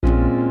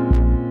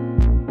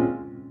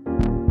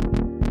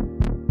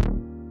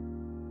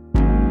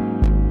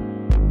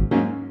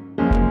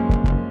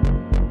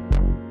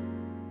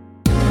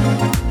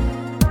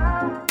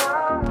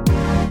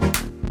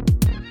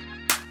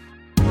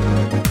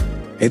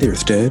Hey there,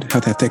 Stud. How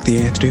that thick the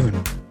ants doing?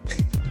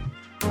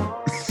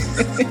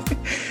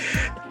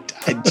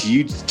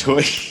 G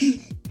toy.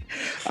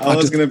 I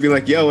was gonna be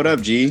like, "Yo, what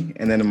up, G?"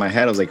 And then in my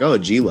head, I was like, "Oh,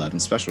 G Love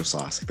and Special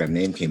Sauce." Like that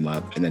name came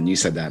up, and then you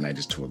said that, and I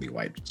just totally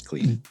wiped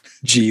clean.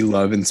 G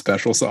Love and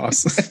Special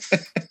Sauce.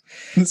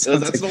 That's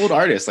an old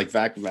artist, like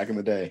back in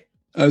the day.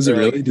 Oh, is it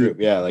really? Like group,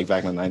 yeah, like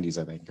back in the 90s,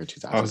 I think, or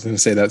 2000s. I was gonna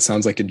say that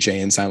sounds like a Jay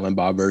and Silent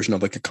Bob version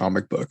of like a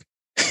comic book.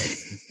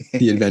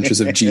 The Adventures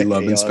of G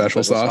Love and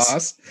Special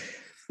Sauce.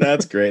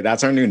 That's great.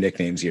 That's our new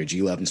nicknames here: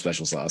 G Love and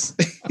Special Sauce.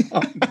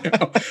 Oh,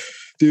 no.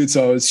 Dude,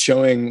 so I was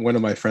showing one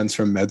of my friends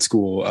from med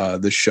school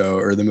the show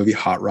or the movie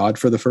Hot Rod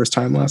for the first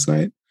time last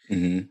night.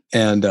 Mm-hmm.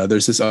 And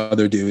there's this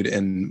other dude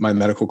in my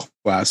medical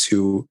class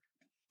who,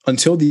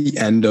 until the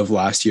end of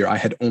last year, I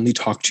had only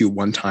talked to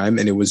one time,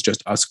 and it was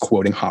just us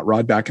quoting Hot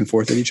Rod back and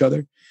forth at each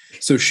other.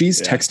 So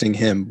she's texting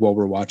him while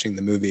we're watching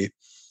the movie.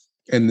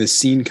 And this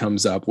scene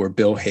comes up where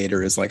Bill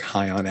Hader is like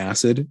high on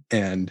acid,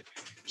 and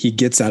he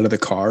gets out of the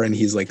car and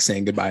he's like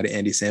saying goodbye to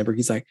Andy Samberg.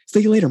 He's like, "See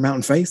you later,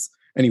 Mountain Face."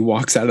 And he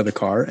walks out of the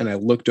car, and I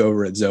looked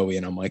over at Zoe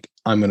and I'm like,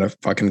 "I'm going to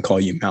fucking call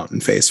you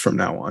Mountain Face from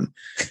now on."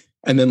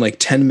 And then like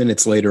 10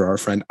 minutes later, our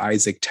friend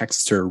Isaac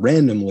texts her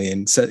randomly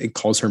and it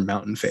calls her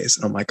Mountain Face.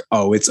 And I'm like,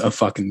 "Oh, it's a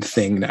fucking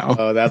thing now."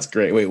 Oh, that's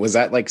great. Wait, was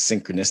that like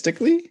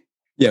synchronistically?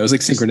 Yeah, it was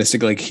like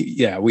synchronistic.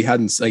 Like, we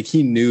hadn't, like,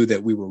 he knew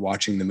that we were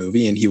watching the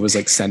movie, and he was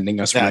like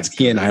sending us,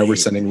 he and I were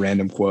sending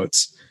random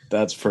quotes.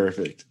 That's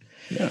perfect.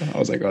 Yeah. I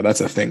was like, "Oh,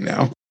 that's a thing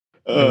now."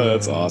 Oh,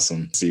 that's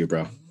awesome. See you,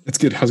 bro. It's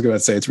good. I was going to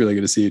say, it's really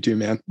good to see you too,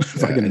 man.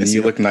 Yeah, and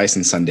you look nice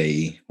and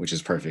Sunday-y, which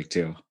is perfect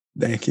too.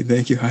 Thank you.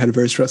 Thank you. I had a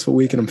very stressful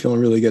week, and I'm feeling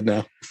really good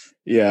now.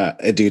 Yeah,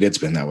 dude, it's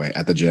been that way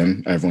at the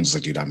gym. Everyone's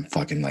like, "Dude, I'm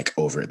fucking like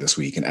over it this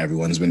week." And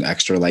everyone's been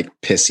extra like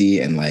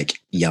pissy and like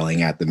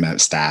yelling at the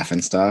staff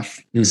and stuff.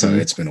 Mm-hmm. So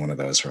it's been one of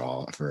those for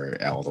all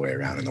the way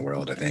around in the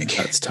world, I think.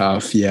 That's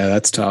tough. Yeah,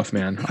 that's tough,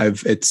 man.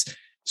 It's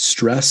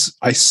stress.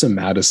 I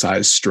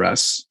somaticize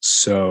stress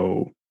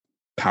so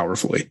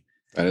powerfully.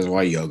 That is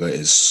why yoga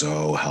is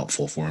so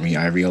helpful for me.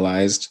 I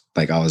realized,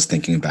 like, I was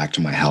thinking back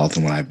to my health,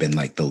 and when I've been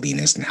like the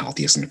leanest and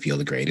healthiest and feel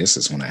the greatest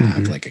is when I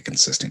have like a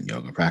consistent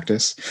yoga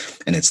practice.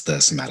 And it's the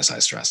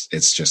somaticized stress.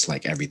 It's just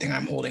like everything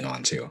I'm holding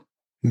on to.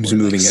 Just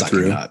moving like it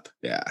through. Up.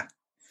 Yeah.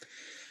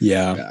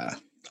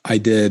 I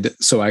did.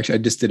 So actually,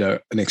 I just did an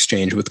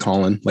exchange with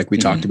Colin, like we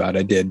talked about.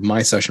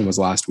 My session was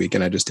last week,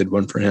 and I just did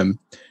one for him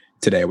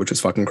today, which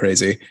was fucking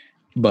crazy.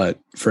 But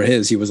for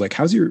his, he was like,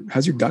 how's your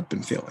gut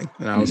been feeling?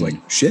 And I was like,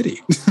 shitty.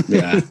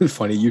 Yeah.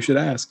 Funny you should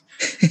ask.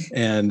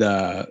 And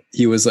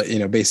he was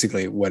like,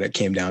 basically what it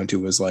came down to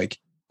was like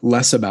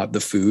less about the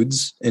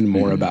foods and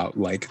more about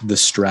like the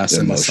stress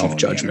and the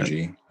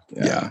self-judgment.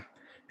 Yeah.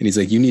 And he's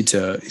like,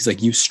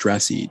 you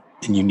stress eat,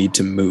 and you need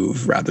to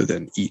move rather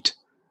than eat.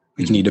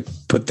 Like you need to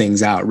put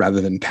things out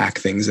rather than pack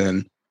things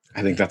in.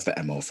 I think that's the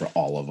MO for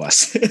all of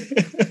us.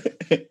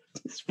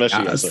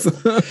 Especially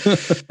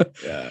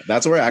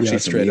that's where actually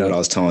for me, what I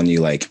was telling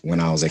you, like when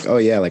I was like, oh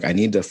yeah, like I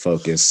need to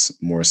focus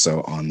more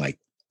so on like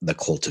the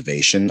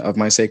cultivation of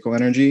my sacral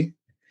energy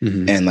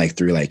and like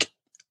through like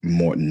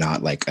more,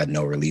 not like a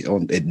no release,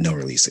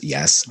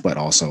 yes, but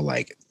also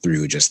like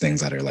through just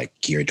things that are like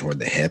geared toward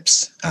the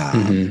hips.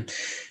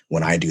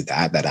 When I do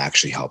that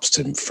actually helps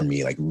for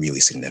me like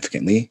really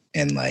significantly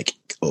and like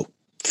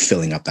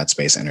filling up that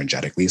space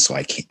energetically, so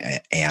I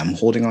am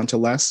holding on to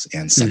less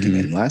and sucking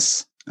in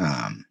less.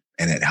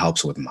 And it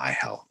helps with my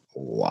health a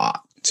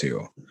lot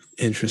too.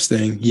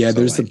 Interesting. Yeah, so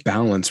there's like, the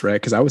balance, right?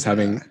 Because I was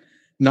having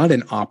not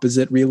an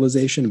opposite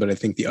realization, but I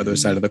think the other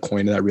side of the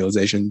coin of that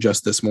realization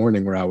just this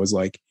morning, where I was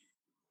like,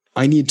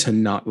 I need to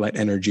not let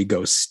energy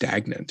go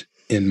stagnant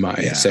in my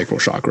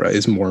sacral chakra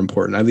is more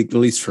important. I think, at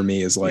least for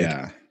me, is like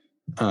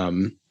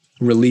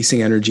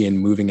releasing energy and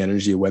moving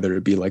energy, whether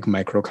it be like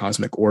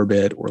microcosmic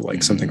orbit or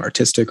like something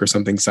artistic or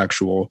something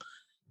sexual.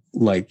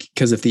 Like,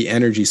 because if the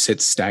energy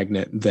sits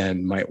stagnant,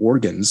 then my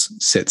organs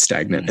sit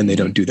stagnant and they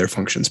don't do their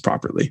functions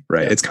properly,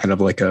 right? It's kind of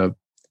like a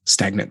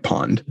stagnant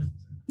pond.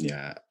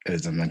 Yeah,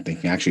 as I'm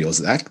thinking, actually, it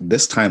was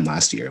this time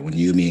last year when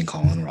me and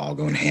Colin were all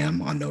going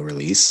ham on no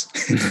release,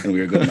 and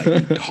we were going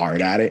like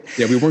hard at it.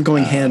 Yeah, we weren't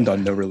going hand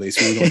on no release.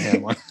 We were going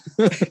ham on.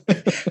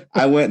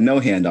 I went no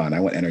hand on.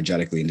 I went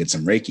energetically and did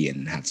some Reiki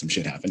and had some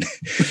shit happen.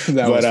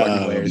 That was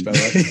fucking hilarious, by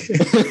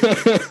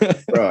the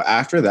way. Bro,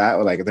 after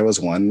that, like there was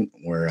one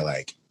where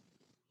like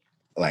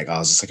I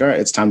was just like, all right,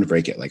 it's time to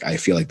break it. Like, I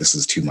feel like this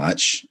is too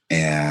much.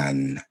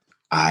 And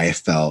I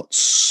felt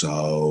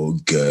so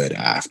good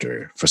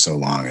after for so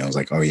long. And I was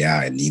like, oh yeah,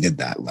 I needed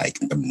that, like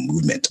the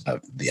movement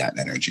of that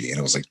energy. And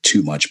it was like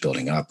too much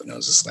building up. And it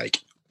was just like,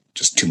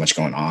 just too much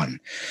going on.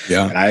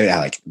 Yeah. And I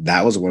like,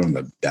 that was one of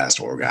the best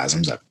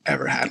orgasms I've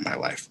ever had in my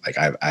life. Like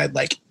I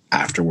like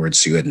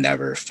afterwards, you had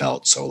never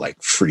felt so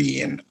like free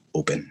and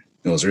open.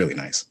 It was really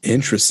nice.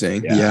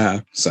 Interesting. Yeah.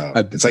 So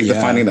it's like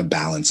finding the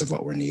balance of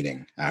what we're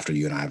needing after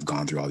you and I have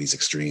gone through all these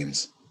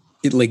extremes.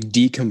 It like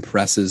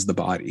decompresses the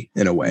body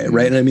in a way,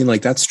 right? And I mean,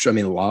 like that's true. I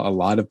mean, a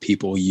lot of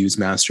people use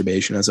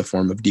masturbation as a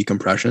form of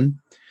decompression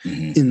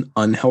in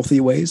unhealthy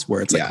ways,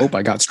 where it's like, oh,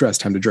 I got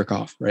stressed, time to jerk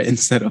off, right?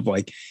 Instead of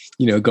like,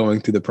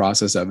 going through the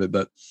process of it.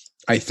 But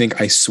I think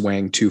I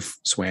swung.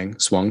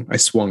 I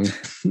swung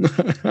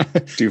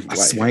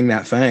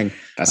that thing.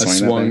 I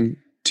swung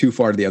too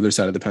far to the other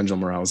side of the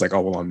pendulum where I was like,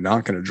 oh, well, I'm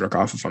not going to jerk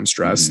off if I'm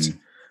stressed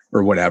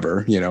or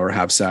whatever, or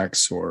have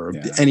sex or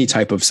any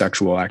type of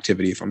sexual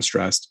activity if I'm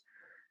stressed,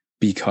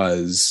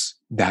 because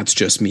that's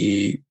just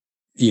me,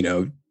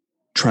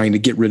 trying to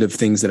get rid of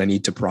things that I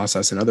need to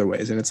process in other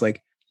ways. And it's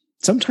like,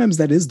 sometimes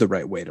that is the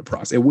right way to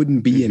process. It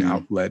wouldn't be an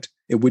outlet.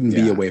 It wouldn't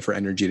be a way for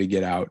energy to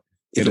get out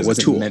if it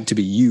wasn't meant to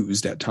be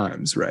used at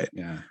times. Right.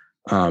 Yeah.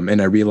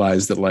 And I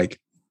realized that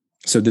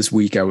so this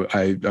week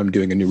I'm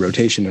doing a new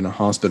rotation in a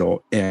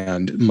hospital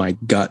and my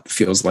gut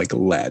feels like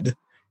lead.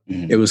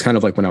 It was kind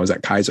of like when I was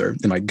at Kaiser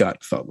and my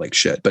gut felt like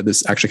shit, but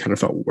this actually kind of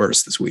felt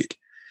worse this week.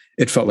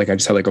 It felt like I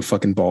just had like a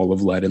fucking ball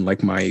of lead and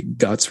like my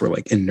guts were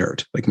like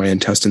inert, like my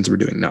intestines were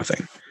doing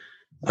nothing.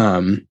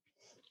 And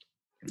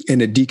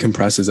it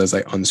decompresses as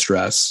I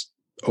unstress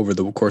over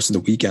the course of the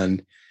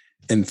weekend,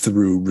 and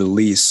through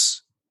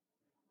release,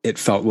 it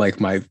felt like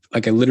my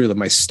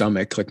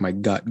stomach, like my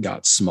gut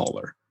got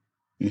smaller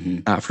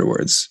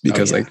afterwards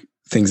because like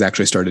things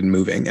actually started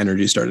moving,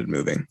 energy started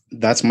moving.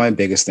 That's my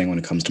biggest thing when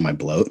it comes to my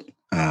bloat.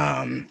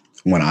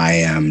 When I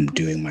am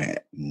doing my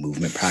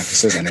movement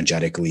practices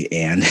energetically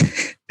and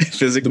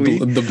physically,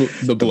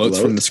 the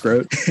bloats from the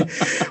scrot.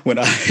 When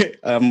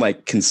I'm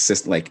like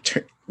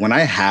consistent, when I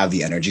have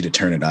the energy to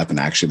turn it up and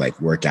actually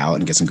like work out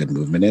and get some good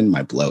movement in,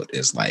 my bloat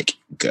is like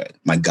good.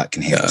 My gut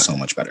can handle so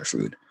much better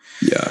food.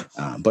 Yeah.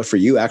 But for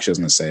you, actually, I was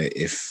going to say,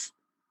 if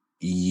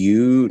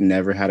you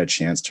never had a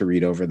chance to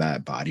read over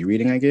that body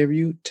reading I gave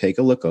you, take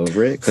a look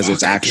over it, because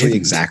it's actually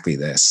exactly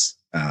this.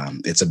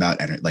 It's about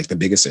like the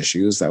biggest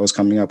issues that was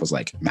coming up was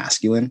like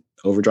masculine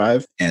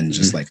overdrive and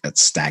just like a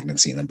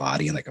stagnancy in the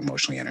body and like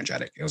emotionally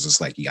energetic. It was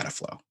just like, you got to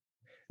flow.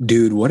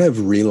 Dude, what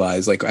I've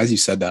realized, like, as you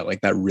said that,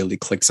 like that really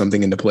clicked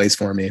something into place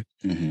for me.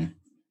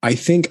 I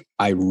think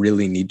I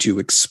really need to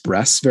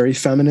express very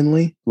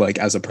femininely, like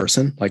as a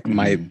person, like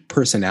my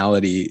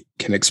personality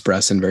can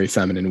express in very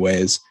feminine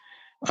ways.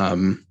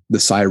 The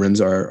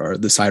sirens are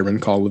the siren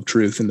call of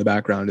truth in the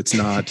background. It's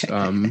not,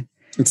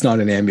 it's not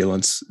an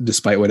ambulance,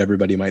 despite what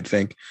everybody might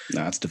think.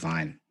 No, it's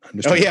divine.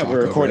 Oh yeah,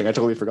 we're recording. I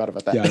totally forgot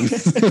about that.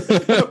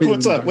 Yeah.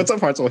 What's up? What's up,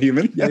 Heartsoul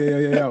Human?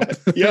 Yeah.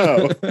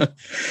 Yo.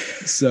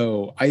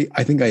 So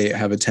I think I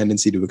have a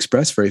tendency to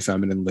express very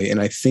femininely,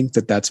 and I think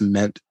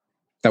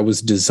that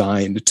was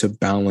designed to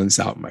balance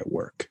out my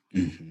work.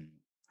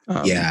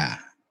 Yeah,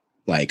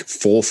 like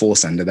full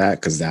send to that,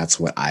 because that's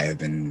what I have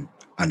been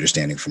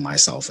understanding for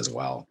myself as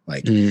well.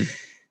 Like.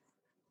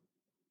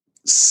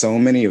 So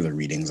many of the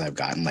readings I've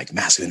gotten, like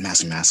masculine,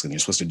 you're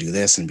supposed to do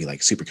this and be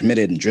like super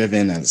committed and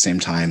driven. At the same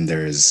time,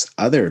 there's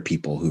other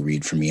people who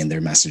read for me and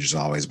their message is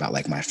always about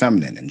like my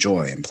feminine and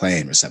joy and play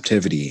and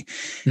receptivity.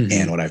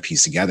 And what I've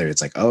pieced together,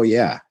 it's like, oh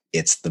yeah,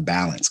 it's the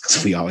balance.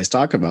 Cause we always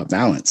talk about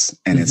balance.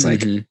 And it's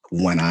like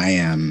when I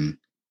am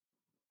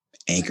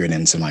anchored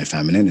into my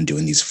feminine and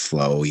doing these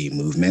flowy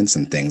movements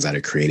and things that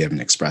are creative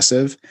and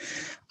expressive,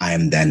 I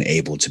am then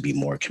able to be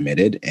more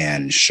committed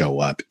and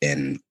show up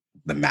in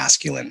the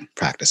masculine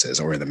practices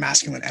or the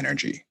masculine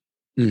energy.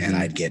 And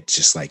I'd get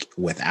just like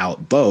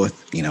without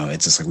both,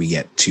 it's just like we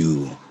get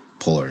too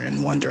polar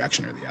in one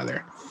direction or the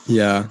other.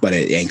 Yeah. But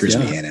it anchors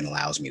me in and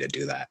allows me to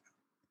do that.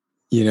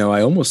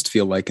 I almost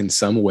feel like in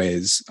some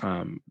ways,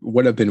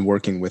 what I've been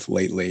working with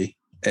lately,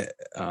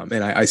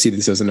 and I see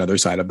this as another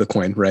side of the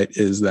coin, right,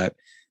 is that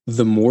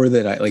the more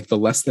that the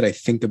less that I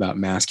think about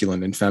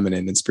masculine and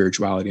feminine and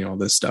spirituality and all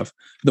this stuff,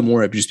 the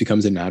more it just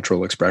becomes a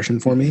natural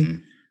expression for me.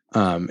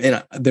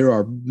 And there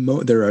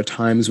are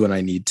times when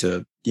I need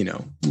to,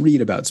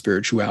 read about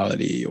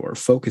spirituality or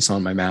focus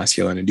on my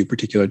masculine and do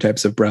particular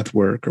types of breath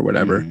work or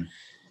whatever,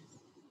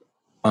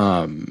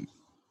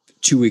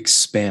 to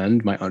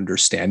expand my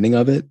understanding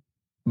of it.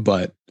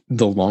 But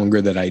the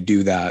longer that I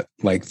do that,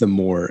 like the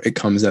more it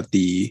comes at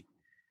the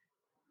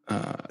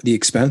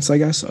expense, I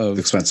guess, of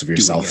the expense of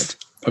yourself.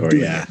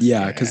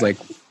 Yeah. Cause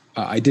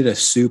I did a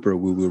super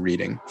woo-woo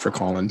reading for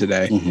Colin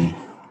today.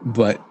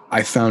 But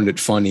I found it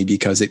funny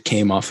because it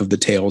came off of the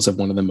tails of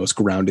one of the most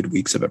grounded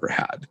weeks I've ever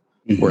had,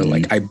 where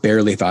like I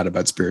barely thought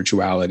about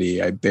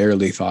spirituality. I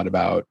barely thought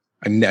about,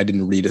 I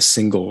didn't read a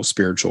single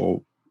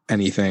spiritual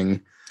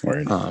anything.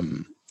 Right.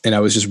 And I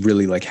was just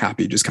really like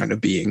happy just kind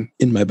of being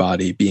in my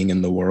body, being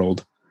in the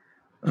world.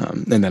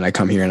 And then I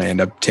come here and I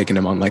end up taking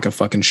him on like a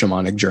fucking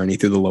shamanic journey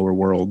through the lower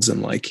worlds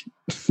and like,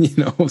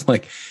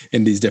 like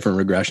in these different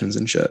regressions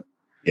and shit.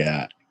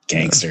 Yeah.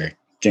 Gangster.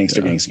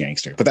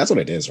 But that's what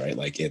it is, right?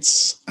 Like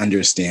it's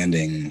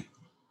understanding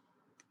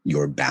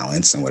your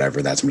balance and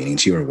whatever that's meaning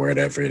to you or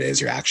whatever it is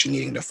you're actually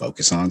needing to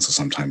focus on. So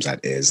sometimes that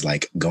is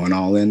like going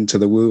all into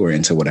the woo or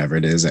into whatever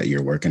it is that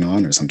you're working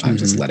on, or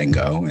sometimes it's letting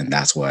go. And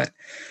that's what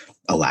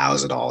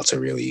allows it all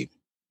to really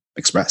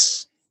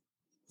express.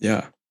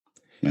 Yeah.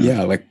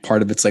 Like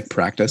part of it's like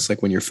practice.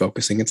 Like when you're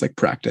focusing, it's like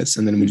practice.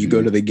 And then when you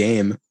go to the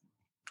game,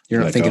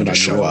 you're not thinking about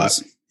show up.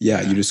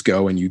 Yeah. You just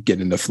go and you get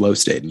into flow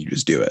state and you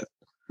just do it.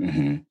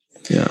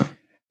 Yeah.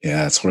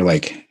 It's where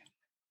like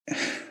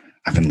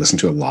I've been listening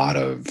to a lot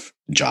of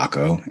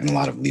Jocko and a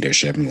lot of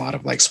leadership and a lot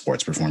of like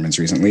sports performance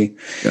recently.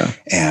 Yeah.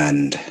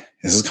 And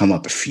this has come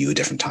up a few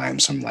different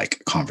times from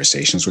like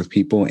conversations with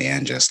people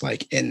and just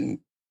like in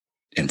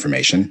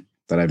information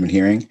that I've been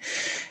hearing.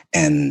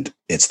 And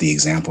it's the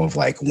example of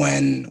like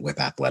when with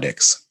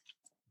athletics,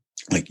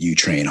 like you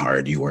train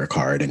hard, you work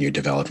hard, and you're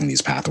developing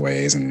these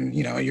pathways, and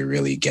you know, you're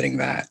really getting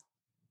that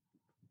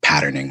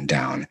patterning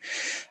down.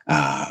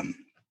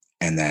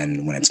 And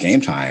then when it's game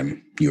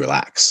time, you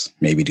relax,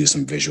 maybe do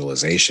some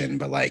visualization,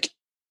 but like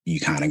you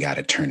kind of got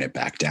to turn it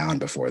back down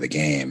before the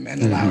game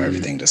and allow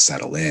everything to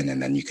settle in. And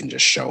then you can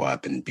just show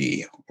up and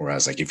be.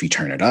 Whereas like if you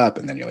turn it up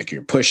and then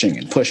you're pushing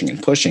and pushing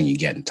and pushing, you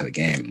get into the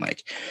game,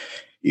 like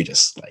you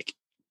just like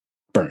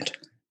burnt.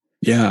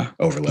 Yeah.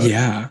 Overloaded.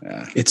 Yeah.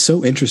 It's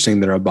so interesting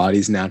that our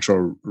body's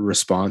natural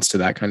response to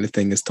that kind of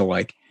thing is to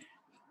like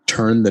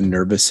turn the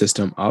nervous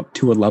system up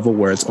to a level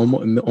where it's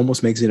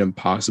almost makes it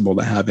impossible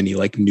to have any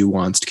like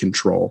nuanced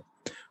control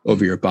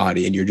over your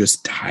body, and you're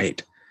just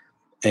tight.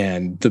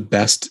 And the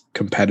best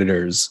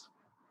competitors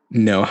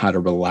know how to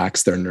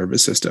relax their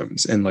nervous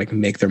systems and like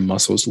make their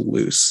muscles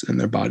loose and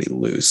their body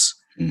loose.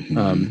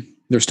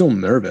 They're still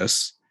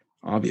nervous,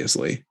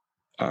 obviously.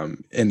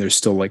 And there's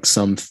still like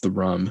some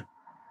thrum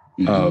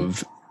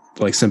of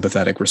like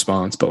sympathetic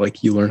response, but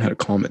like you learn how to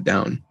calm it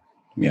down.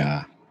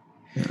 Yeah.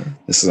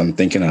 I'm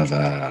thinking of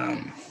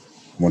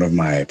one of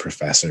my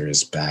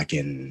professors back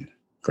in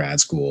grad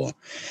school.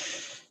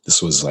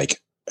 This was like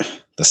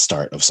the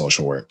start of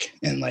social work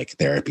and like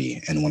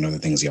therapy. And one of the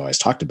things he always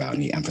talked about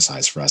and he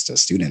emphasized for us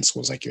as students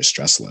was like your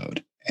stress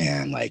load.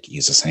 And like he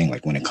was just saying,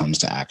 like when it comes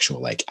to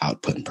actual like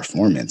output and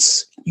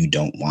performance, you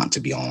don't want to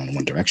be all in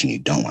one direction. You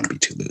don't want to be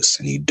too loose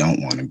and you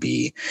don't want to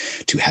be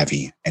too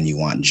heavy. And you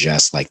want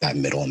just like that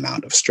middle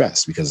amount of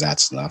stress, because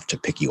that's enough to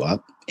pick you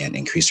up and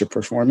increase your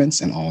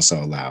performance and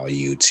also allow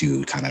you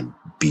to kind of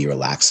be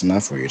relaxed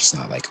enough where you're just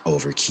not like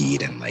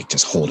overkeyed and like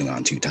just holding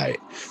on too tight.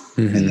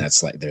 And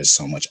that's like, there's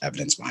so much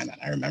evidence behind that.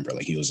 I remember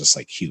like, he was just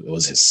like, it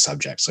was his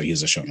subject. So he was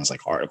just showing us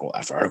like article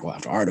after article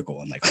after article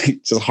and like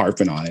just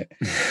harping on it,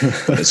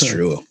 but it's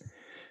true.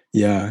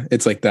 Yeah.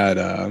 It's like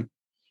that.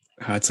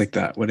 It's like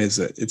that. What is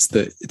it? It's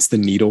the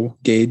needle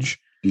gauge,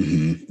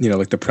 you know,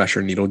 like the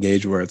pressure needle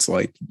gauge where it's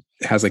like,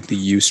 it has like the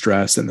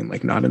eustress and then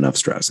like not enough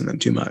stress and then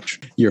too much.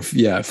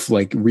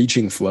 Like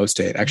reaching flow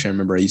state. Actually, I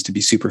remember I used to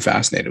be super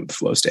fascinated with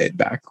flow state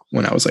back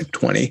when I was like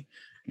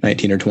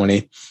 19 or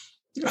 20.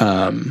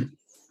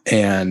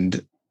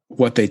 And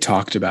what they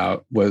talked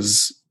about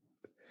was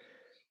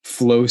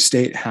flow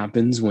state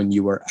happens when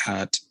you are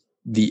at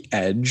the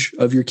edge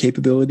of your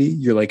capability.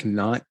 You're like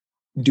not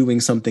doing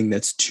something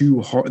that's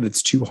too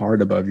hard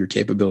above your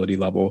capability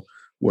level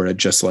where it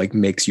just like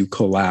makes you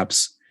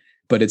collapse,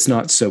 but it's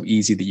not so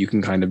easy that you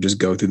can kind of just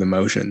go through the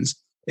motions.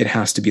 It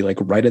has to be like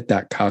right at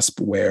that cusp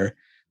where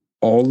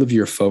all of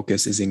your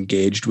focus is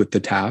engaged with the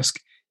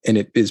task and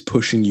it is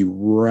pushing you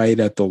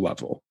right at the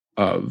level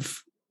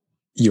of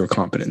your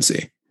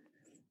competency.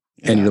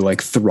 And you're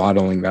like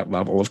throttling that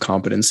level of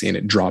competency and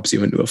it drops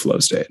you into a flow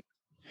state.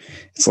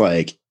 It's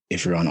like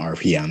if you're on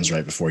RPMs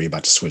right before you're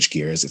about to switch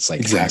gears, it's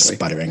like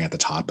sputtering at the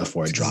top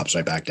before it drops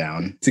right back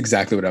down. It's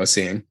exactly what I was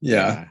seeing.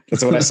 Yeah.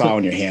 That's what I saw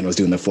when your hand was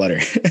doing the flutter.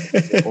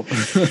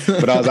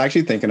 But I was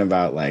actually thinking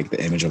about like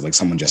the image of like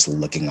someone just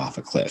looking off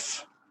a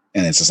cliff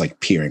and it's just like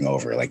peering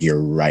over, like you're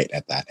right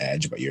at that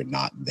edge, but you're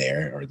not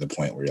there, or the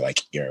point where you're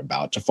like, you're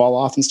about to fall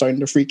off and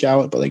starting to freak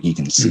out, but like you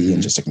can see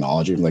and just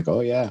acknowledge it. Like, oh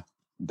yeah,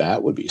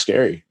 that would be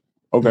scary.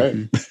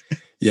 Okay.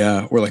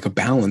 Yeah. Or like a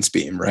balance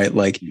beam, right?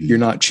 Like you're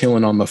not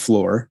chilling on the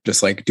floor,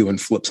 just like doing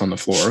flips on the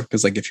floor.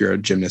 Cause like if you're a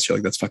gymnast, you're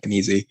like, that's fucking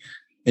easy.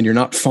 And you're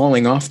not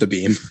falling off the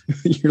beam.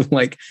 You're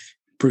like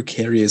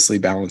precariously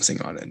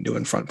balancing on it and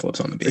doing front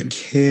flips on the beam.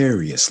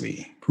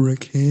 Precariously.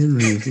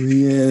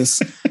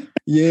 Yes.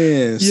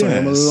 Yes.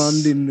 I'm a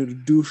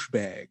London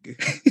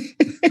douchebag.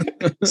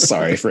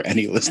 Sorry for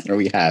any listener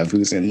we have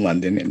who's in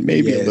London and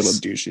maybe a little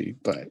douchey,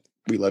 but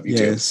we love you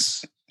too.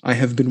 I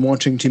have been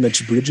watching too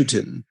much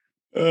Bridgerton.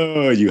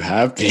 Oh, you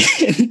have been?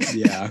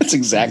 Yeah. That's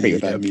exactly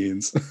what that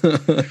means.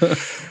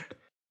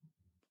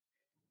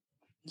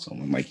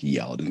 Someone like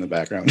yelled in the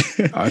background.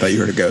 I thought you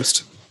heard a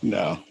ghost.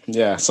 No.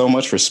 Yeah. So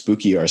much for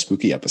our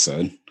spooky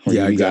episode.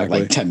 Yeah, we got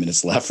like 10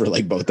 minutes left for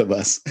like both of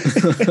us.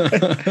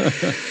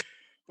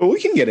 But we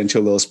can get into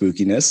a little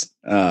spookiness.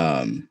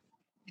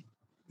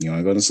 You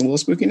want to go into some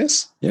little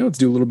spookiness? Yeah, let's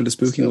do a little bit of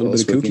spooky, a little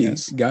bit of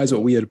kooky. Guys,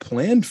 what we had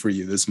planned for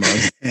you this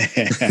month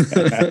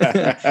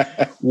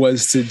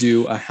was to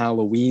do a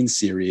Halloween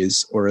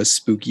series or a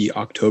spooky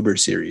October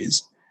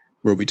series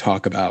where we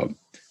talk about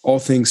all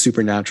things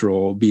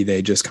supernatural, be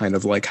they just kind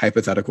of like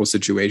hypothetical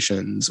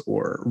situations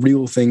or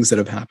real things that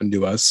have happened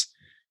to us.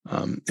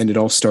 And it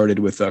all started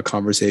with a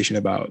conversation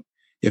about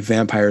if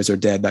vampires are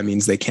dead, that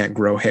means they can't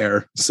grow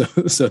hair. So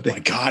they, oh my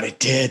God, it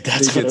did.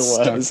 That's what it was.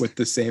 Stuck with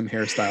the same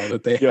hairstyle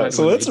that they had.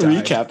 So let's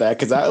recap that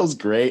because that was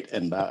great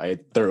and I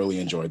thoroughly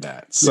enjoyed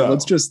that. So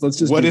let's just.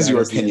 What is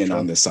your opinion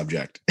on this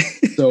subject?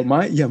 So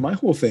my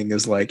whole thing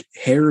is like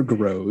hair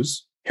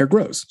grows.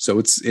 So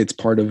it's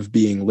part of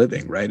being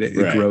living, right?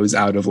 It grows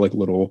out of like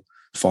little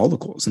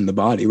follicles in the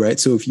body, right?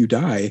 So if you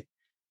die,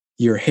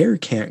 your hair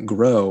can't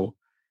grow.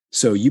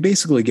 So you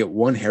basically get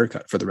one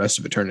haircut for the rest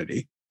of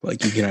eternity.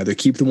 Like you can either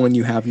keep the one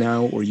you have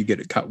now or you get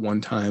it cut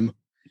one time.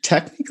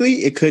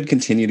 Technically, it could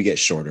continue to get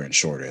shorter and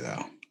shorter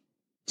though.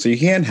 So you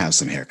can have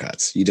some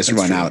haircuts. You just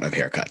run out of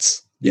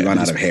haircuts. You run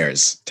out of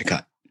hairs to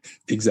cut.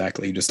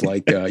 Exactly. Just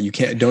like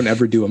don't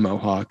ever do a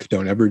mohawk.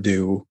 Don't ever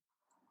do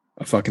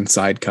a fucking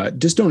side cut.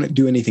 Just don't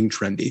do anything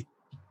trendy.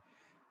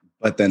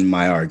 But then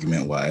my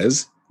argument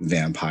was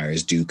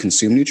vampires do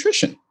consume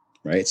nutrition,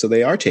 right? So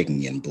they are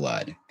taking in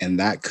blood, and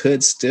that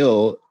could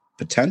still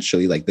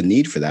potentially, like, the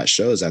need for that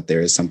shows that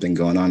there is something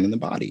going on in the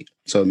body.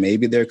 So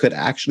maybe there could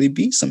actually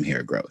be some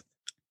hair growth.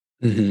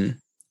 Mm-hmm.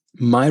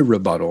 My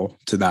rebuttal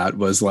to that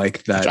was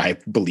like that. Which I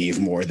believe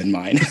more than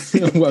mine.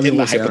 Well, in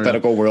the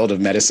hypothetical world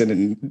of medicine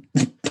and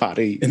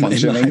body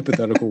functioning. In the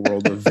hypothetical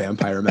world of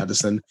vampire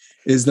medicine,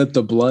 is that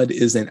the blood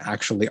isn't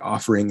actually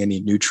offering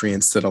any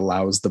nutrients that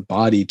allows the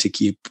body to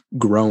keep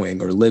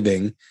growing or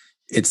living.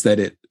 It's that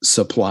it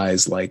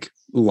supplies like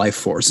life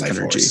force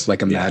energy,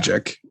 like a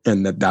magic,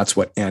 and that's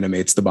what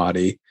animates the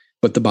body.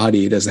 But the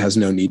body has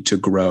no need to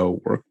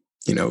grow or,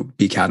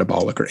 be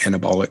catabolic or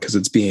anabolic because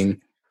it's being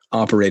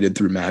operated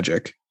through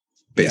magic.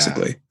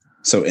 Basically. Yeah.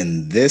 So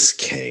in this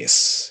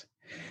case,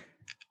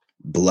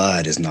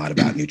 blood is not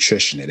about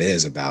nutrition. It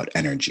is about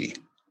energy.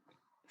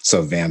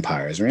 So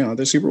vampires,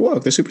 they're super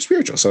woke. They're super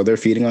spiritual. So they're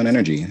feeding on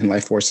energy and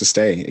life force to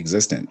stay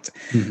existent.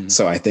 Mm-hmm.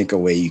 So I think a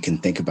way you can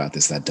think about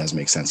this that does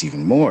make sense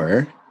even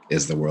more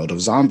is the world of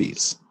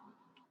zombies,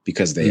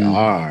 because they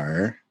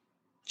are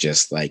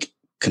just like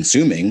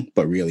consuming,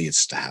 but really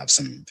it's to have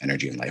some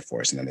energy and life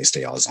force, and then they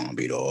stay all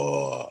zombied.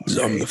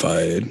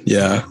 Zombified.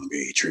 Yeah.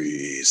 Zombie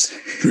trees.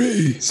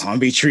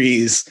 Zombie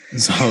trees.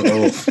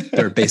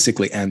 They're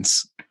basically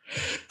ents.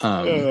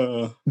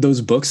 Those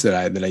books that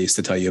I used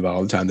to tell you about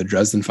all the time, the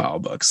Dresden File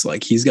books,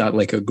 like he's got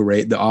like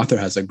the author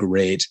has a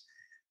great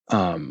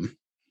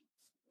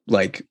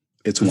like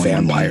it's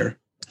vampire.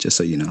 1-1. Just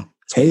so you know.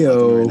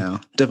 Heyo. Right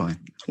now. Divine.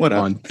 What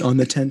up? On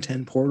the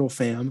 1010 portal,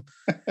 fam.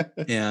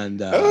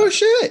 And oh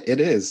shit, it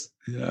is.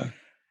 Yeah.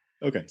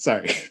 Okay,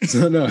 sorry.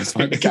 No, it's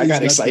fine. I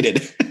got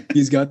excited.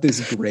 He's got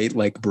this great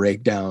like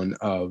breakdown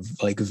of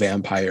like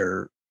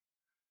vampires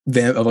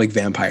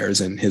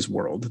in his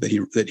world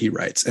that he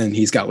writes, and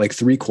he's got like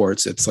 3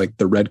 courts. It's like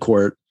the red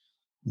court,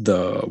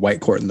 the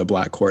white court, and the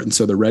black court. And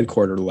so the red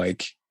court are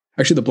like,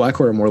 actually the black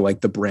court are more like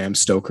the Bram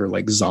Stoker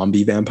like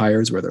zombie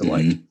vampires, where they're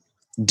like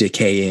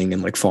decaying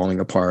and like falling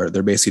apart.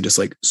 They're basically just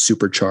like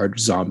supercharged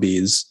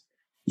zombies,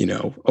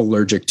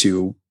 allergic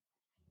to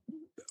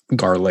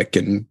garlic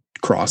and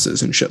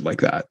crosses and shit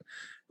like that.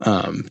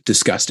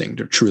 Disgusting.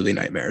 They're truly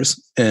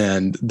nightmares.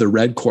 And the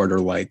red court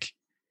are like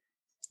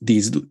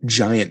these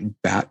giant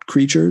bat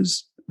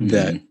creatures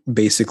that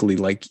basically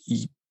like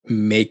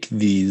make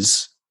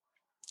these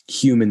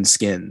human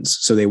skins.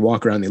 So they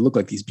walk around, they look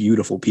like these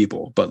beautiful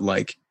people, but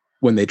like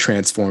when they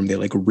transform, they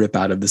like rip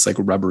out of this like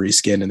rubbery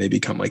skin and they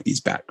become like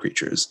these bat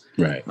creatures.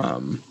 Right.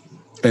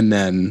 And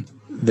then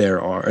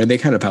and they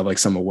kind of have like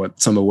some of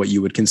what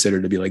you would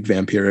consider to be like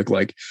vampiric,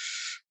 like,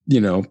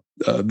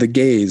 the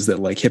gaze that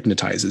like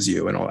hypnotizes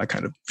you and all that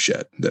kind of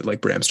shit that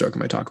like Bram Stoker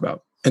might talk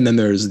about. And then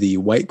there's the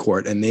white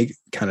court, and it's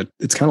kind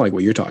of like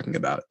what you're talking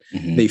about.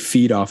 Mm-hmm. They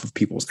feed off of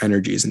people's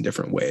energies in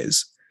different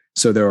ways.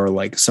 So there are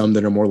like some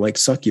that are more like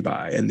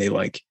succubi, and they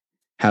like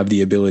have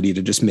the ability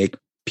to just make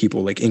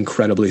people like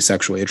incredibly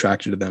sexually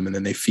attracted to them. And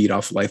then they feed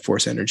off life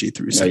force energy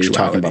through sexuality. You're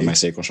talking about my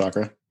sacral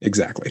chakra?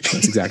 Exactly.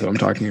 That's exactly what I'm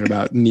talking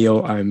about.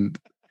 Neil,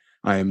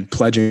 I'm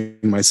pledging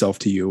myself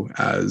to you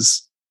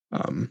as,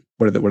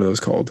 what are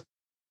those called?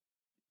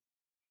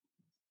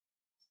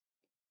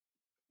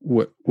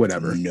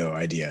 Whatever. No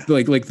idea.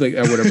 Like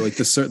whatever, like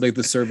the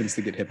servants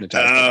that get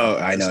hypnotized. Oh,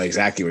 I know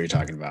exactly what you're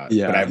talking about.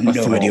 Yeah, but I have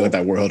no idea what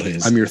that world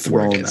is. I'm your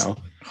thrall now.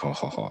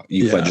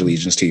 You pledge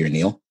allegiance to your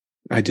Neil?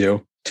 I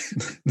do.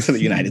 To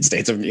the United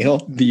States of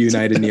Neil? The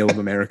United Neil of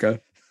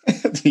America.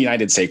 The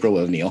United Sacral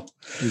of Neil.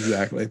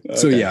 Exactly. Okay.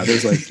 So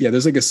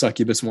there's like a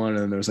succubus one, and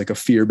then there's like a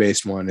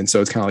fear-based one. And so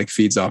it's kind of like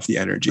feeds off the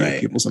energy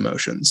of people's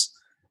emotions,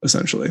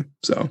 essentially.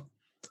 So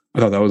I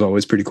thought that was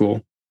always pretty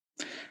cool.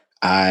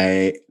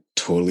 I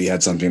totally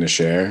had something to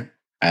share.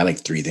 I had like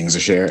 3 things to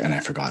share, and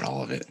I forgot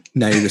all of it.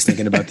 Now you're just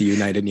thinking about the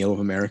United Neil of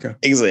America.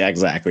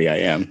 Exactly. I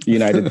am.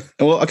 United.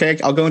 Well, okay,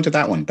 I'll go into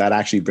that one. That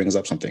actually brings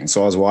up something.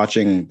 So I was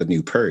watching the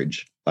new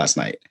Purge last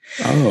night.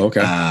 Oh,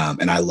 okay.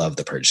 And I love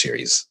the Purge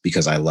series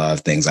because I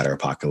love things that are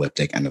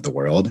apocalyptic, end of the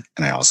world.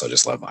 And I also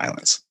just love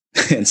violence.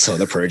 And so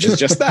the Purge is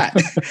just that.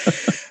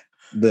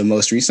 The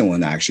most recent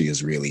one actually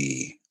is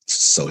really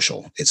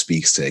social. It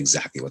speaks to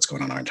exactly what's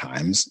going on in our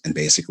times. And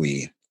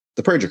basically,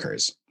 the Purge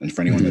occurs. And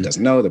for anyone that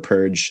doesn't know, the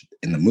Purge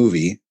in the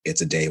movie,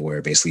 it's a day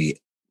where basically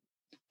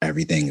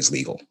everything is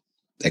legal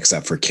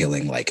except for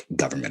killing like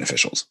government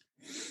officials.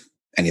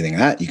 Anything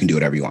that you can do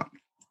whatever you want.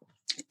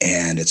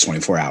 And it's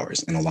 24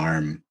 hours. An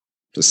alarm,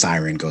 the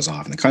siren goes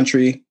off in the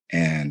country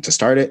and to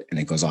start it, and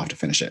it goes off to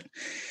finish it.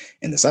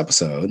 In this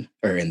episode,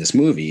 or in this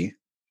movie,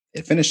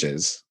 it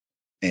finishes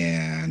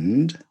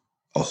and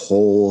a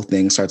whole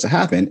thing starts to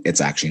happen,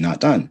 it's actually not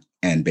done.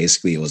 And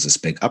basically it was this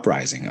big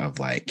uprising of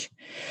like,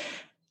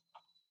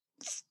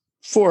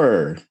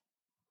 for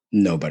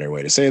no better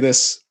way to say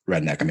this,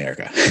 redneck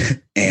America.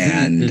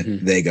 And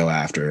they go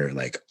after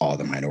like all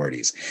the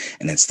minorities.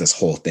 And it's this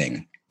whole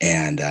thing.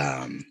 And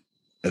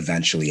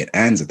eventually it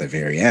ends at the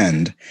very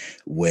end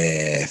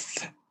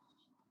with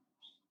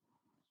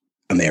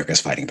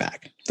America's fighting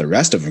back. The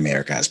rest of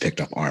America has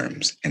picked up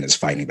arms and is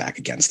fighting back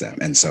against them.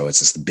 And so it's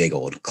this big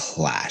old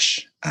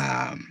clash.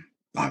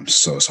 I'm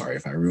so sorry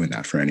if I ruined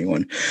that for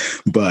anyone.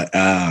 But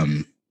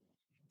when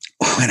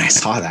I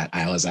saw that,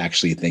 I was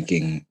actually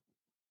thinking,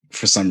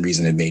 for some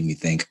reason, it made me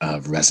think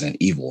of Resident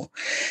Evil.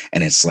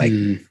 And it's like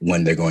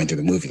when they're going through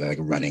the movie, they're like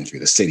running through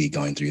the city,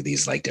 going through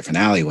these like different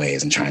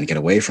alleyways and trying to get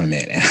away from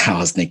it. And I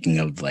was thinking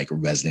of like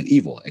Resident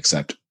Evil,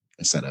 except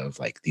instead of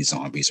like these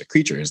zombies or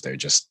creatures, they're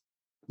just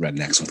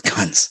rednecks with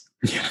guns.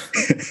 Yeah.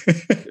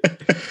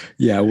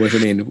 Yeah.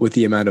 With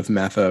the amount of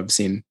meth I've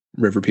seen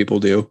river people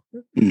do,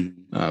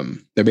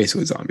 they're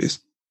basically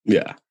zombies.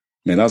 Yeah.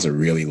 Man, that was a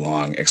really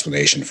long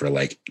explanation for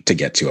like to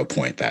get to a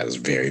point that is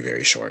very,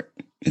 very short.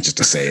 And just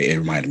to say, it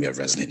reminded me of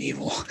Resident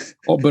Evil.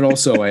 Oh, but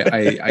also,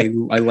 I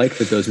like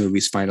that those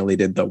movies finally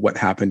did the what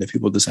happened if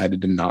people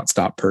decided to not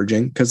stop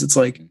purging, because it's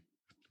like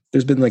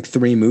there's been like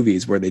 3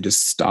 movies where they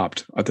just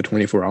stopped at the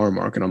 24-hour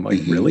mark, and I'm like,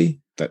 really?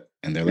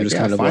 And they're like, just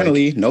kind of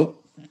finally, like,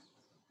 nope.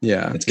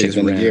 Yeah, it's kicked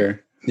in the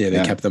gear. Yeah,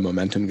 they kept the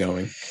momentum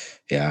going.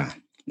 Yeah,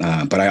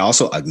 but I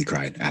also ugly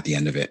cried at the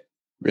end of it.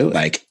 Really,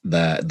 like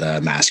the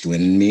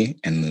masculine in me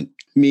and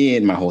me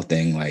and my whole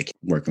thing, like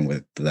working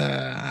with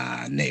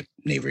the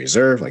Navy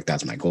Reserve, like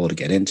that's my goal to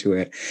get into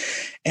it.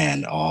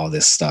 And all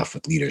this stuff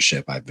with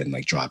leadership I've been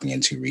like dropping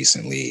into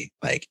recently,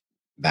 like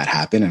that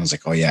happened. And I was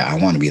like, oh yeah, I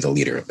want to be the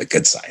leader of the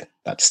good side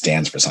that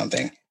stands for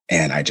something.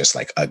 And I just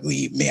like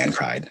ugly man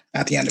cried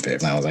at the end of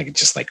it. And I was like,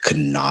 just like could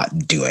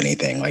not do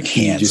anything, like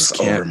hands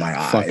just over my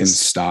eyes. Fucking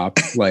stop.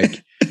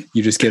 Like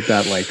you just get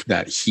that like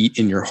that heat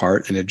in your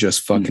heart and it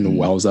just fucking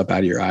wells up out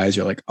of your eyes.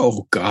 You're like,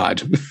 oh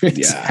God,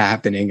 it's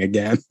happening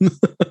again.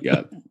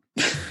 Yeah.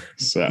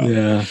 So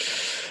yeah,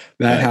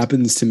 that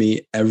happens to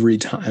me every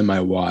time I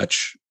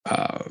watch,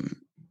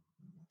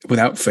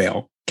 without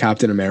fail,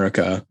 Captain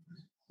America,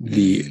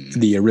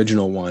 the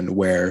original one,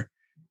 where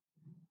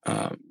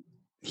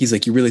he's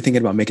like, you really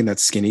thinking about making that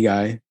skinny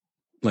guy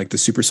like the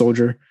super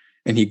soldier?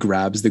 And he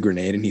grabs the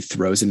grenade and he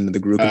throws it into the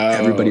group and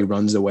everybody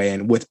runs away.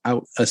 And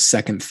without a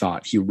second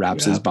thought, he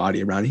wraps his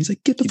body around. He's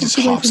like, get the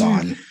fuck away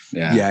from me.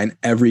 Yeah. And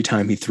every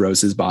time he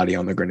throws his body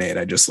on the grenade,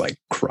 I just like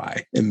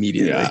cry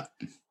immediately. Yeah.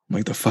 I'm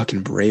like, the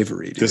fucking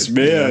bravery, dude. This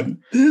man.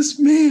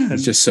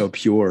 It's just so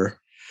pure.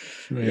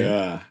 Right?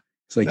 Yeah.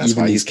 It's like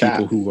even these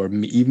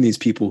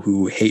people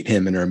who hate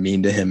him and are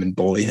mean to him and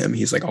bully him,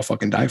 he's like, I'll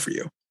fucking die for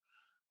you.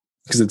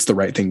 Because it's the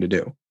right thing to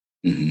do.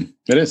 It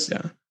is.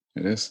 Yeah.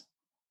 It is.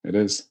 It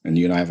is. And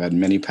you and I have had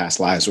many past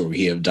lives where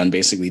we have done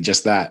basically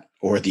just that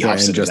or the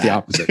opposite. Just the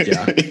opposite.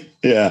 Yeah.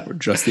 Yeah. Or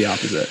just the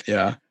opposite.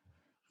 Yeah.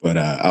 But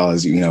I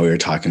was, we were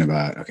talking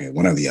about,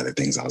 one of the other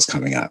things that was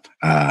coming up.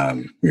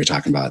 We were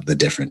talking about the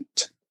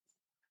different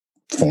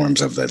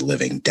forms of the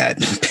living dead,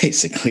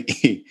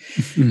 basically.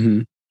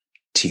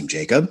 Team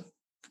Jacob,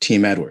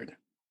 Team Edward,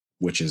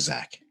 which is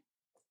Zach.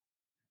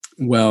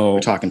 Well, we're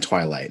talking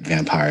Twilight,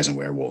 vampires, and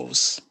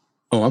werewolves.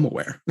 Oh, I'm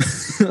aware.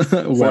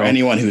 For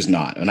anyone who's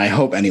not, and I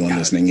hope anyone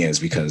listening is,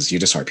 because you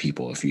just are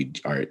people if you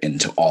are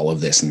into all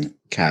of this and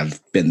have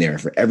been there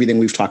for everything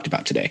we've talked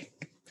about today.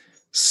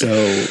 So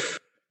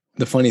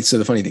the funny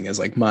thing is,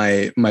 like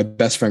my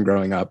best friend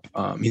growing up,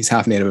 he's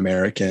half Native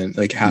American,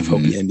 like half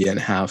Hopi Indian,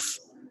 half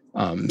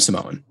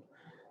Samoan.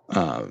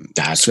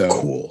 That's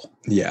cool.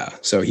 Yeah.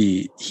 So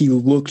he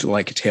looked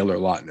like Taylor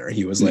Lautner.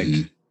 He was like,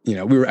 we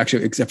were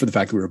actually, except for the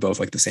fact that we were both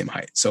like the same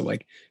height. So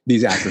like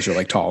these actors are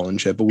like tall and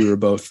shit, but we were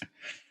both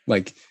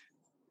like,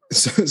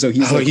 so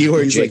he's like, you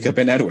were Jacob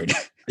and Edward.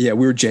 Yeah.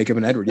 We were Jacob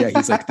and Edward. Yeah.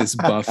 He's like this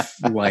buff,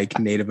 like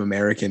Native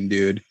American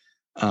dude.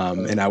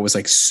 And I was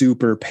like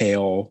super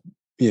pale,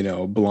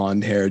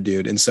 blonde hair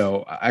dude. And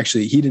so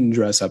actually he didn't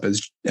dress up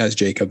as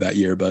Jacob that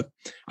year, but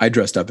I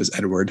dressed up as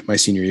Edward my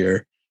senior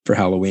year for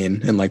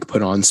Halloween and like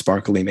put on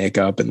sparkly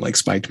makeup and like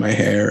spiked my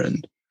hair.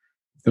 And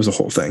it was a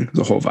whole thing. It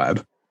was a whole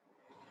vibe.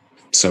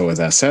 So with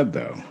that said,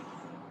 though,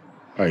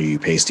 are you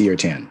pasty or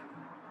tan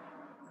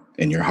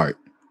in your heart?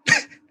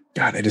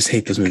 God, I just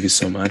hate those movies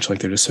so much. Like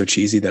they're just so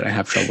cheesy that I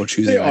have trouble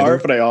choosing. They are,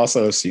 but I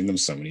also have seen them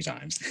so many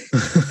times.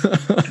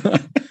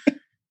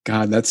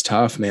 God, that's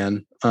tough,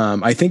 man.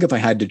 I think if I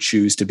had to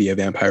choose to be a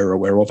vampire or a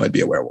werewolf, I'd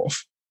be a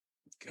werewolf.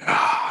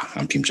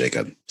 I'm Team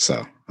Jacob,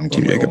 so I'm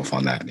going werewolf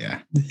on that. Yeah,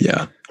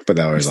 yeah. But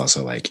that was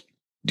also like,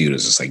 dude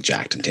was just like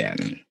jacked and tan.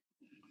 And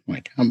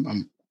like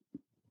I'm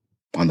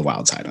on the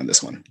wild side on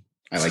this one.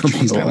 I like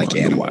trees. I like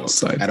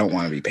animals. I don't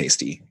want to be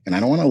pasty, and I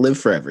don't want to live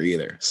forever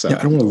either. So yeah,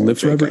 I don't want to live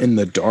forever in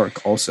the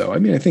dark. Also, I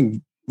mean, I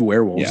think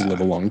werewolves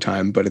live a long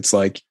time, but it's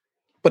like,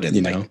 but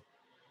in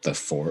the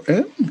forest,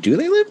 do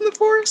they live in the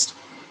forest?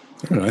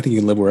 I don't know. I think you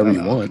can live wherever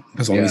you want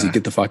as long as you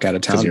get the fuck out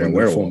of town when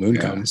the full moon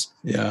comes.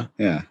 Yeah,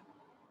 yeah.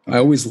 I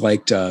always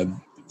liked,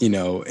 you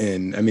know,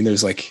 and I mean,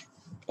 there's like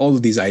all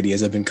of these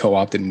ideas have been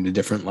co-opted into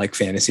different like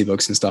fantasy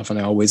books and stuff. And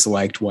I always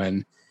liked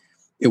when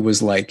it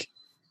was like,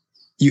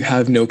 you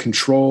have no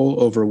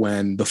control over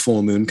when the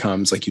full moon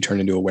comes, like you turn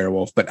into a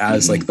werewolf. But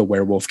as like the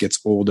werewolf gets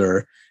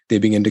older, they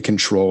begin to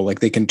control, like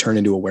they can turn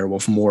into a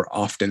werewolf more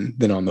often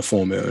than on the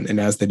full moon. And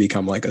as they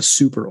become like a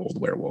super old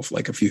werewolf,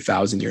 like a few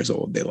thousand years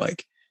old, they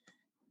like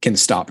can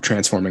stop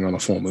transforming on the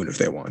full moon if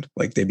they want.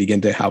 Like they begin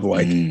to have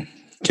like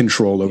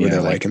control over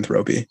their like,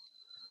 lycanthropy.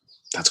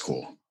 That's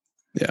cool.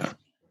 Yeah.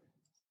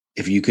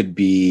 If you could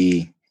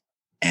be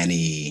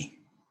any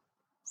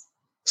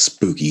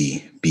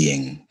spooky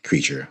being,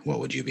 creature, what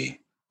would you be?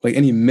 Like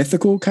any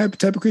mythical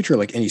type of creature, or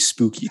like any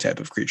spooky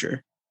type of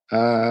creature?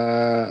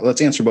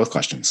 Let's answer both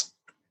questions.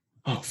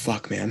 Oh,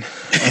 fuck, man.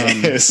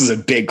 This is a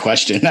big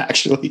question,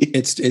 actually.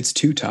 It's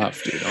too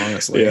tough, dude,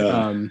 honestly.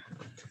 Yeah.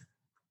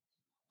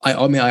 I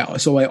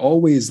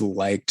always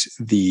liked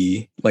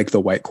the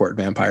White Court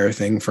vampire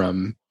thing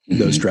from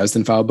those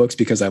Dresden File books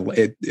because I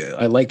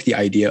liked the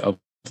idea of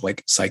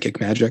like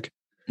psychic magic.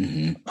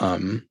 And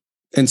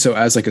so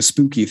as like a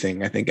spooky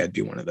thing, I think I'd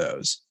be one of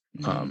those.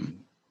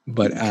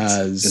 But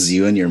as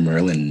you and your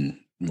Merlin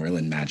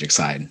magic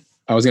side,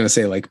 I was going to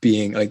say like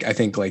being like, I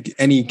think like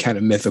any kind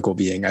of mythical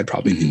being, I'd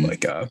probably be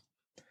like a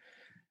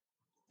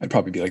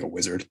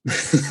wizard.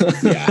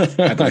 Yeah.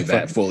 I believe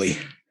that fully.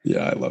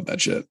 Yeah. I love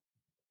that shit.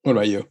 What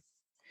about you?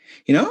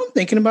 You know, I'm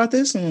thinking about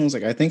this and I was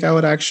like, I think I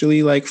would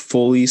actually like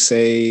fully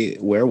say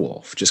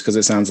werewolf just because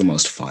it sounds the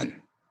most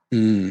fun.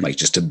 Like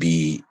just to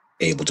be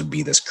able to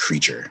be this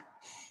creature.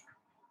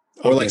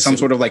 Or like some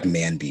sort of like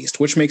man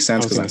beast, which makes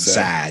sense because I'm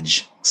Sag.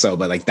 So,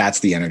 but like that's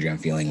the energy I'm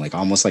feeling, like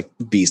almost like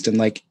beast in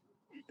like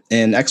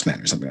in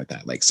X-Men or something like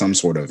that, like some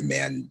sort of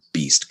man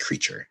beast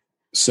creature.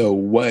 So,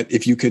 what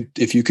if you could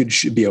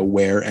be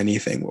aware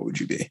anything? What would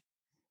you be?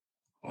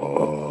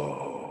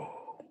 Oh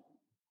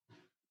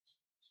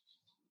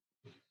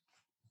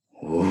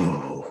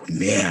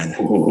man!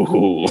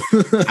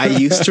 I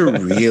used to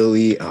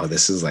really. Oh,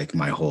 this is like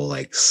my whole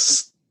like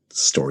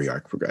story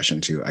arc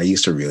progression too. I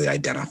used to really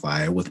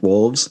identify with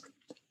wolves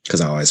because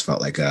I always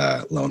felt like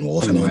a lone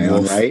wolf in my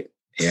own right.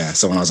 Yeah.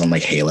 So when I was on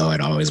like Halo, I'd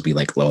always be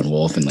like lone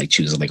wolf and like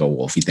choose like a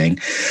wolfy thing.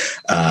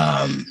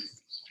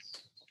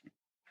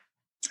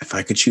 If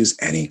I could choose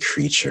any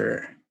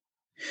creature,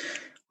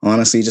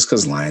 honestly, just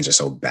because lions are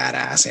so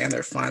badass and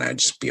they're fun, I'd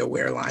just be a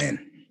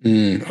were-lion.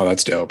 Oh,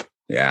 that's dope.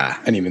 Yeah.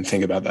 I didn't even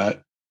think about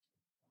that.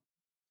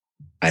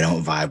 I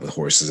don't vibe with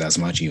horses as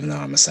much, even though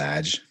I'm a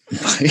Sag.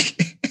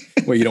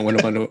 Well, you don't want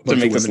to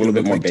make this a little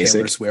bit more basic.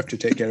 Taylor Swift to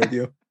take care of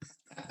you.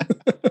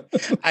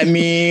 I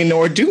mean,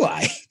 or do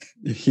I?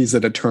 He's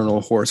an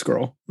eternal horse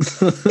girl.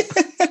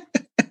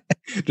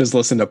 Just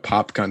listen to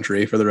pop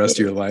country for the rest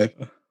of your life.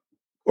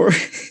 Or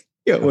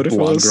yeah, what if it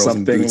was girls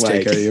something like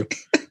take care of you?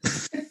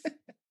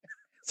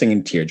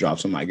 Singing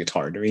Teardrops on my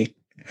guitar to me?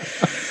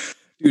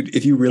 Dude,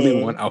 if you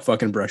really want, I'll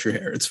fucking brush your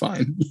hair. It's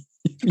fine.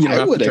 You don't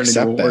I would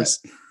accept that.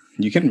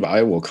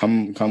 I will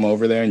come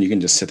over there and you can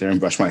just sit there and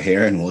brush my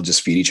hair and we'll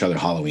just feed each other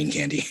Halloween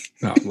candy.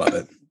 Oh, love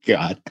it.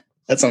 God,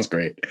 that sounds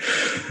great.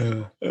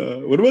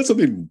 What about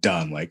something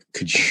dumb? Like,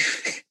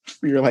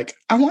 you're like,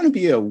 I want to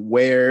be a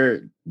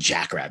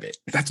jackrabbit.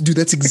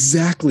 That's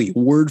exactly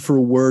word for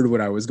word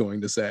what I was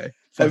going to say.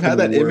 I've had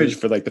that image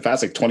for like the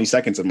past like 20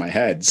 seconds in my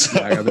head. So.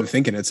 Yeah, I've been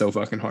thinking it so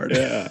fucking hard.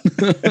 Yeah.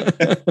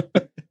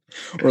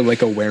 Or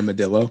like a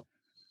were-medillo.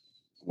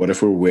 What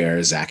if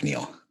we're Zach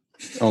Neal?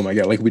 Oh my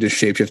God, like we just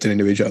shapeshifted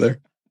into each other.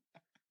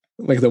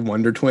 Like the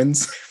Wonder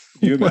Twins.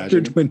 You imagine?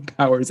 Wonder Twin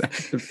powers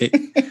activate.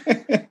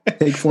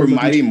 Take form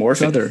Mighty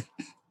Morphin.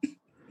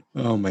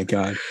 Oh my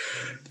God.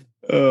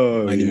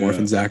 Oh, Mighty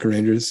Morphin Zach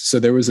Rangers. So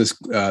there was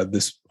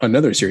this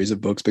another series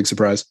of books, big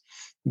surprise,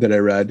 that I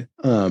read.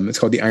 It's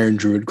called the Iron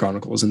Druid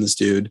Chronicles. And this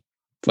dude,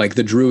 like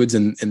the druids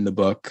in the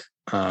book,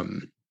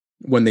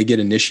 when they get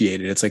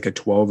initiated, it's like a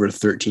 12 or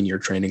 13 year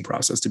training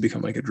process to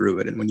become like a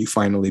druid. And when you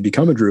finally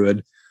become a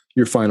druid,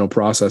 your final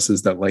process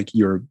is that like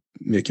your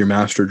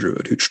master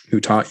druid who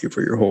taught you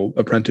for your whole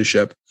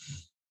apprenticeship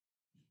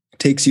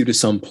takes you to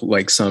some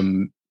place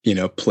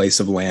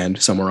of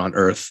land somewhere on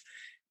Earth,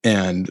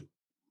 and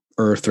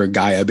Earth or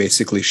Gaia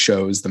basically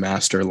shows the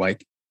master,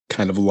 like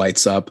kind of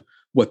lights up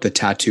what the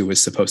tattoo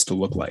is supposed to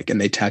look like. And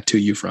they tattoo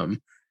you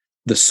from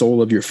the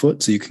sole of your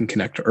foot so you can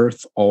connect to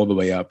Earth all the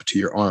way up to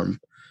your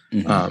arm.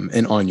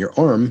 And on your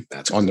arm,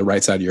 on the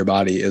right side of your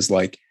body, is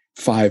like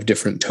 5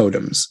 different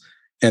totems.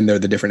 And they're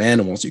the different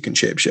animals you can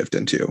shapeshift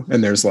into.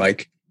 And there's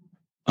like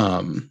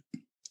a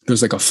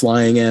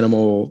flying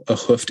animal, a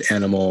hoofed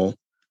animal,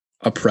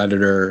 a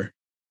predator,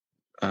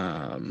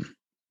 an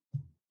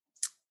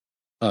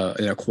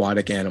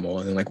aquatic animal,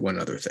 and then like one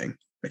other thing.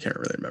 I can't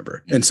really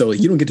remember. And so like,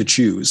 you don't get to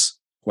choose.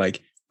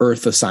 Like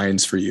Earth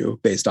assigns for you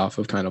based off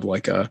of kind of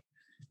like a,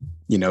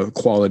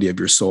 quality of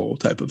your soul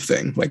type of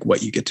thing, like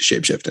what you get to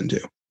shapeshift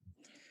into.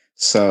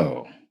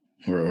 So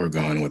we're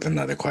going with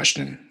another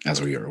question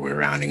as we're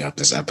rounding up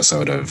this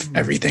episode of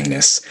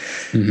Everythingness.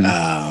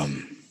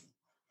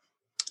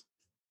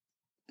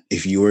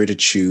 If you were to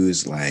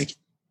choose like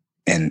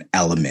an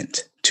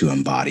element to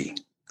embody,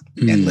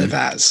 and live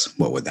as,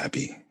 what would that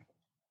be?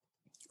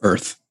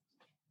 Earth.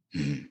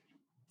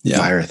 Yeah.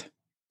 Why Earth?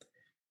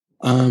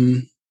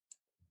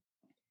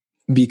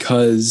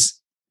 Because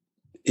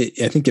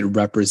I think it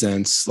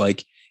represents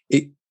like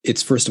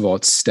it's first of all,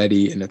 it's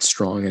steady and it's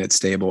strong and it's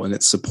stable and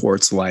it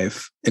supports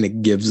life and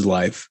it gives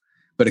life,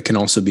 but it can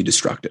also be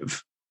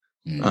destructive.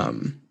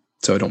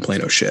 So I don't play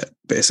no shit,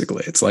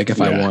 basically. It's like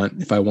if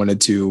I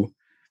wanted to,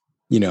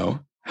 you know,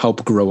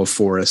 help grow a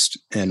forest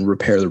and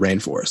repair the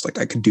rainforest, like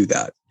I could do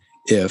that.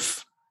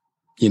 If,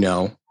 you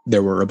know,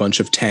 there were a bunch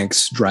of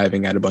tanks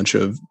driving at a bunch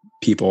of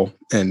people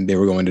and they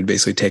were going to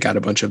basically take out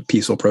a bunch of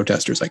peaceful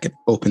protesters, I could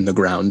open the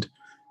ground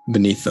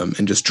beneath them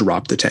and just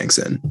drop the tanks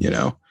in, you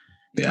know,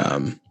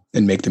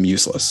 and make them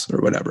useless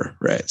or whatever.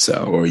 Right.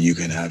 So, or you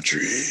can have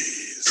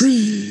trees.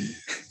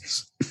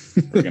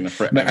 We're gonna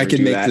I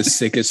could make the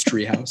sickest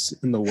treehouse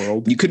in the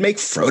world. You could make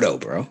Frodo,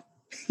 bro.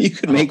 You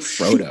could make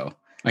Frodo.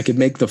 I could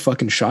make the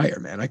fucking Shire,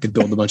 man. I could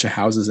build a bunch of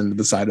houses into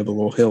the side of a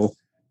little hill.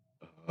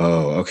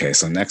 Oh, okay.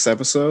 So next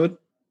episode,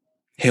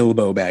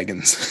 Hilbo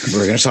Baggins.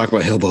 We're going to talk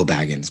about Hilbo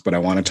Baggins, but I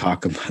want to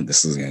talk about,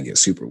 this is going to get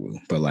super woo,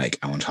 but like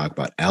I want to talk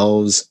about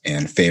elves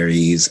and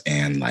fairies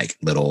and like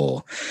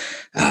little,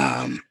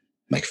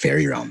 like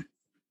fairy realm.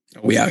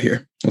 We out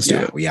here. Let's do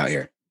it. We out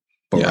here.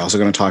 But we're also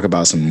going to talk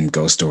about some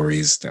ghost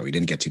stories that we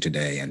didn't get to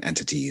today and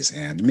entities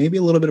and maybe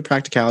a little bit of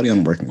practicality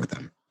on working with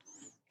them.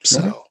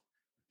 So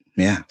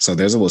so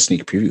there's a little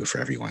sneak preview for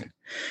everyone.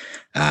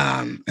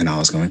 And I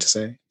was going to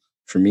say,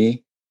 for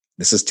me,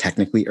 this is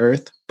technically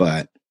Earth,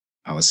 but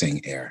I was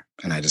saying air,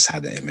 and I just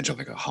had the image of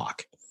like a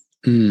hawk.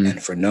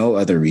 And for no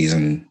other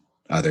reason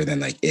other than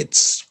like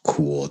it's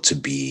cool to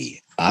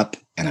be up,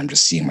 and I'm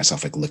just seeing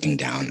myself like looking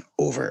down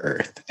over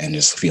Earth and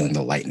just feeling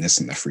the lightness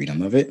and the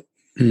freedom of it.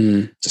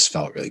 Just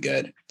felt really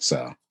good.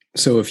 So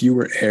if you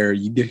were air,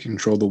 you get to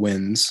control the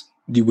winds.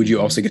 Would you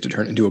also get to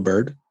turn into a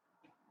bird?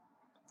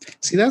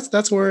 See,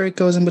 that's where it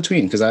goes in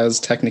between, because I was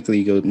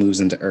technically moves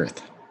into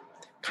Earth.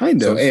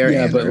 Kind of,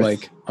 air, but Earth.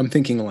 Like I'm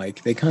thinking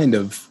like they kind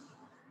of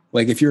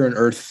like if you're an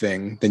Earth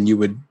thing, then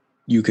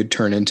you could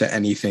turn into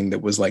anything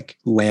that was like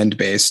land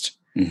based.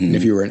 And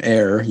if you were an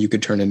air, you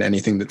could turn into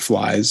anything that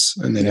flies.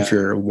 And then if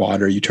you're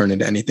water, you turn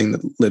into anything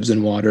that lives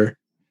in water.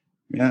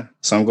 Yeah.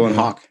 So I'm going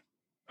hawk.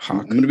 I'm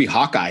going to be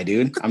Hawkeye,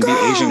 dude. I'm the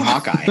Asian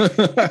Hawkeye.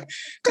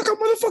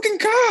 Motherfucking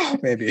cow,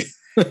 maybe.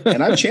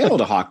 And I've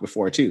channeled a hawk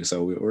before too,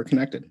 so we're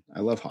connected. I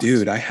love hawks.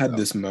 Dude, I had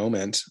this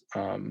moment.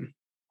 I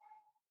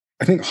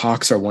think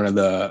hawks are one of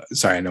the.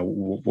 Sorry, I know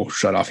we'll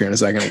shut off here in a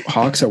second.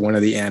 Hawks are one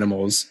of the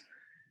animals,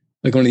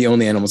 like one of the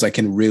only animals I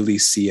can really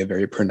see a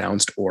very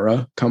pronounced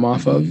aura come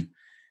off of.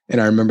 And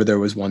I remember there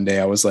was one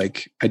day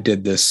I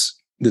did this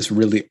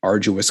really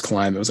arduous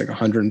climb. It was like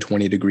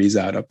 120 degrees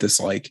out up this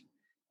like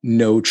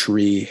no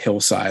tree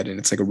hillside, and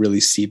it's like a really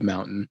steep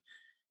mountain.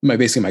 My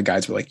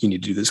guides were like, you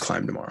need to do this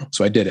climb tomorrow.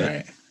 So I did it.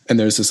 Right. And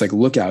there's this like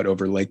lookout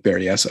over Lake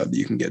Berryessa that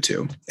you can get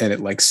to. And it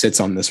like sits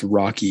on this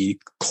rocky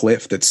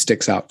cliff that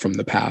sticks out from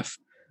the path.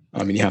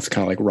 And you have to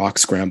kind of like rock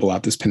scramble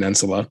out this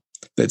peninsula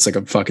that's like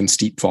a fucking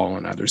steep fall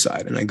on either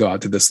side. And I go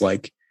out to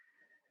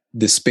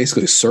this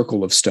basically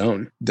circle of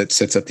stone that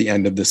sits at the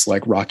end of this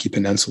like rocky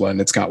peninsula.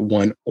 And it's got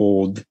one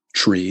old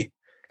tree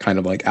kind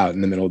of like out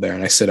in the middle there.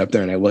 And I sit up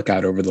there and I look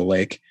out over the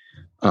lake.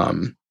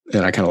 And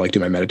I kind of like do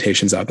my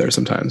meditations out there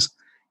sometimes.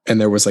 And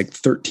there was like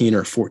 13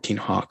 or 14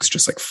 hawks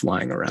just like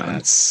flying around.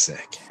 That's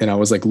sick. And I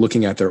was like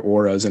looking at their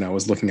auras, and I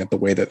was looking at the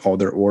way that all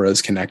their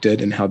auras connected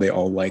and how they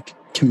all like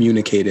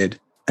communicated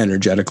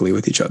energetically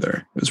with each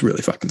other. It was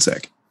really fucking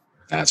sick.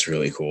 That's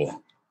really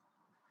cool.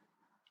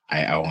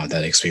 I want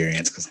that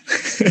experience.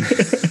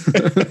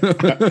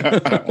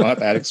 I want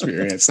that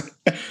experience.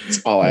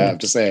 That's all I have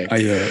to say.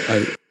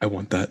 I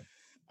want that.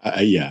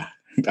 Yeah.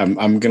 I'm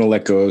going to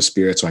let go of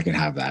spirit so I can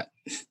have that.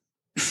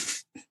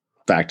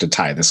 Back to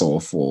tie this whole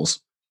full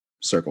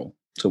circle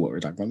to what we were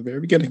talking about at the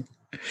very beginning.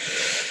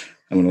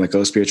 I'm going to let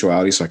go of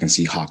spirituality so I can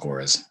see hawk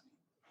auras.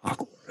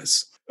 Hawk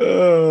auras.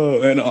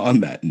 Oh, and on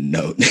that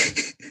note,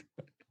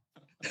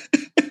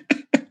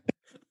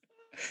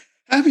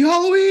 happy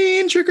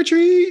Halloween, trick or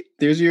treat.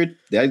 There's your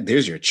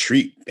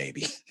treat,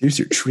 baby. Here's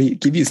your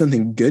treat. Give you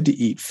something good to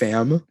eat,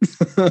 fam.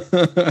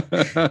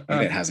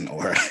 And it has an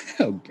aura.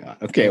 Oh God.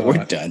 Okay,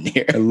 we're done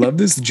here. I love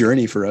this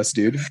journey for us,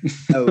 dude.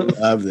 I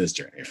love this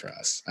journey for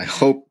us. I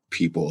hope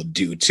people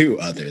do too,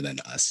 other than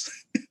us.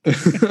 I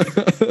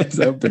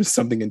hope there's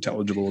something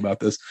intelligible about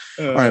this.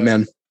 All right,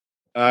 man.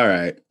 All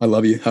right. I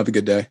love you. Have a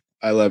good day.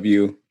 I love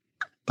you.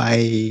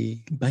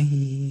 Bye.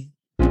 Bye.